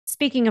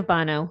speaking of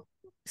Bono,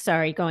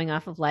 sorry, going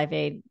off of Live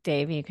Aid,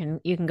 Dave, you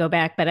can go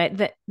back, but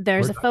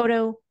there's We're a good.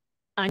 photo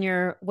on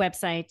your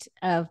website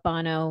of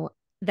Bono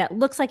that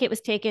looks like it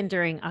was taken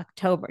during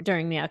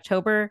the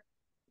October,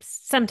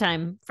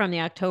 sometime from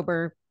the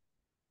October,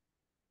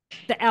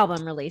 the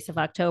album release of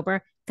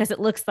October, because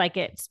it looks like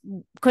it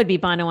could be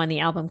Bono on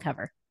the album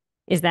cover.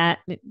 Do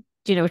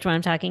you know which one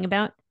I'm talking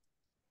about?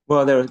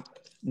 Well, there are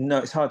no.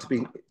 It's hard to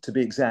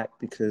be exact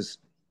because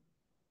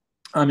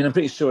I mean I'm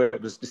pretty sure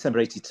it was December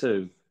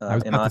 '82, I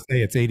was and about I to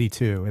say it's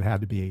 82. It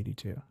had to be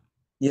 82.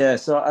 yeah.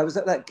 So I was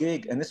at that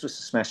gig, and this was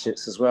to Smash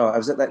Hits as well. I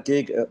was at that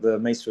gig at the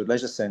Macefield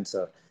Leisure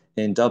Centre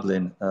in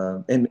Dublin,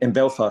 in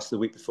Belfast the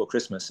week before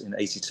Christmas in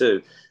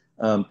 '82.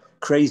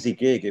 Crazy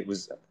gig. It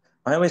was.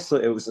 I always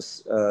thought it was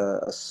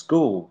a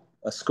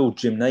school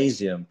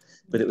gymnasium,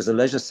 but it was a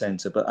leisure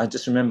centre. But I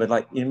just remember,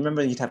 like, you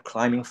remember you'd have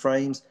climbing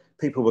frames.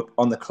 People were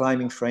on the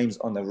climbing frames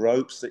on the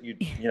ropes that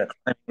climbing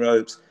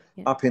ropes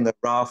Yeah. up in the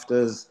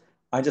rafters.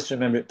 I just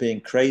remember it being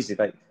crazy.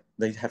 Like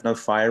they have no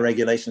fire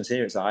regulations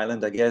here. It's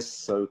Ireland, I guess.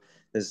 So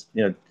there's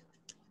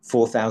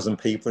 4,000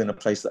 people in a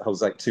place that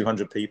holds like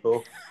 200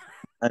 people,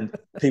 and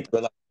people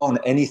are like on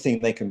anything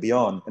they can be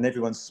on, and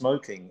everyone's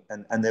smoking,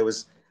 and there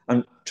was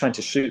I'm trying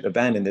to shoot a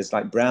band, and there's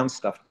like brown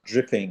stuff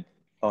dripping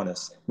on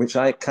us, which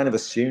I kind of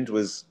assumed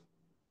was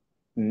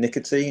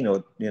nicotine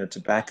or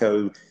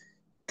tobacco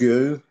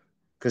goo,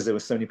 because there were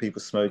so many people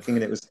smoking,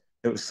 and it was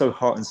so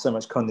hot and so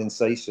much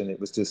condensation. It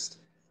was just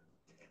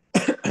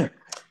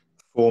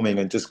forming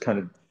and just kind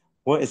of,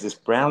 what is this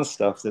brown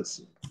stuff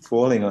that's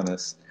falling on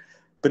us?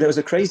 But it was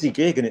a crazy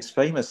gig, and it's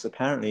famous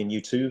apparently in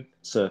U2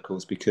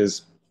 circles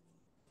because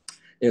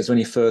it was when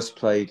he first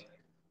played.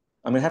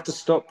 I'm going to have to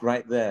stop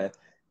right there.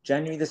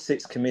 January the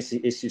 6th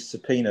committee issues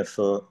subpoena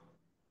for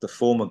the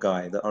former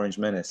guy, the Orange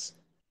Menace.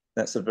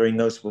 That's a very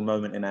notable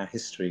moment in our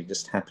history,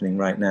 just happening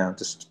right now,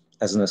 just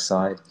as an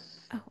aside.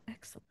 Oh,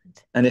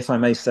 excellent. And if I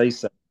may say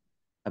so,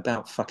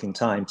 about fucking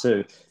time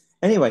too.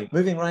 Anyway,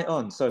 moving right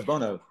on. So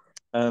Bono,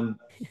 um,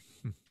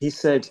 he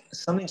said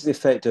something to the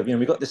effect of,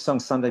 we got this song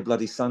Sunday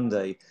Bloody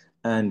Sunday,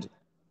 and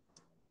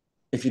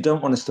if you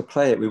don't want us to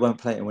play it, we won't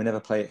play it, and we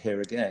never play it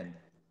here again.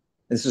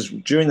 And this was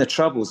during the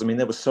Troubles. I mean,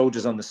 there were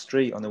soldiers on the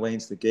street on the way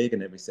into the gig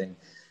and everything,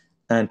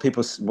 and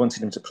people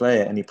wanted him to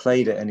play it, and he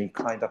played it, and he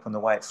climbed up on the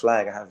white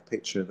flag. I have a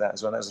picture of that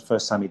as well. That was the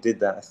first time he did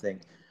that, I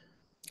think.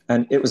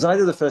 And it was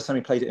either the first time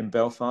he played it in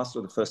Belfast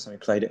or the first time he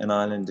played it in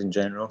Ireland in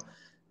general.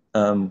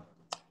 Um,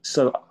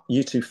 so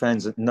U2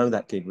 fans know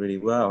that gig really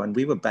well. And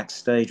we were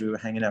backstage, we were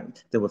hanging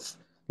out. There were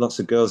lots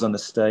of girls on the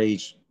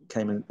stage,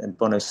 came in, and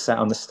Bono sat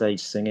on the stage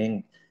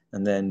singing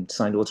and then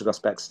signed autographs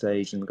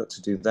backstage, and we got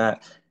to do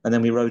that. And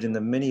then we rode in the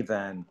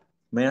minivan.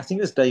 I mean, I think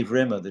it was Dave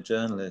Rimmer, the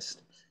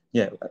journalist.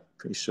 Yeah,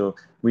 pretty sure.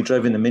 We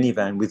drove in the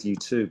minivan with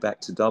U2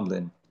 back to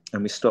Dublin,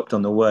 and we stopped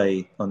on the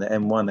way on the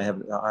M1. They have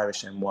the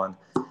Irish M1.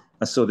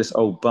 I saw this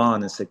old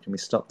barn and said, "Can we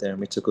stop there?" And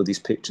we took all these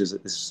pictures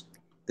at this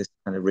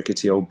kind of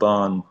rickety old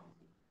barn,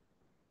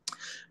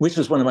 which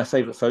was one of my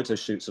favorite photo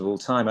shoots of all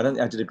time. I don't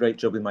think I did a great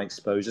job with my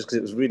exposures because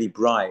it was really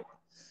bright.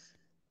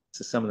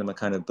 So some of them are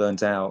kind of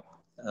burnt out.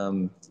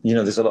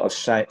 There's a lot of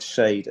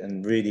shade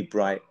and really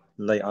bright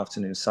late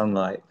afternoon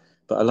sunlight.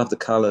 But I love the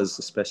colors,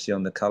 especially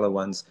on the color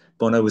ones.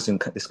 Bono was in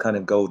this kind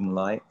of golden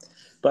light.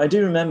 But I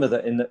do remember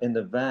that in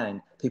the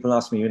van, people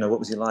asked me, what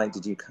was he like?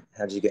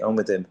 How did you get on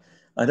with him?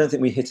 I don't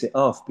think we hit it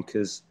off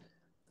because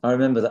I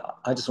remember that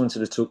I just wanted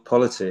to talk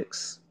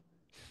politics,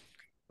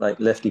 like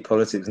lefty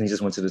politics, and he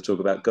just wanted to talk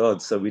about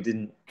God. So we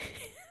didn't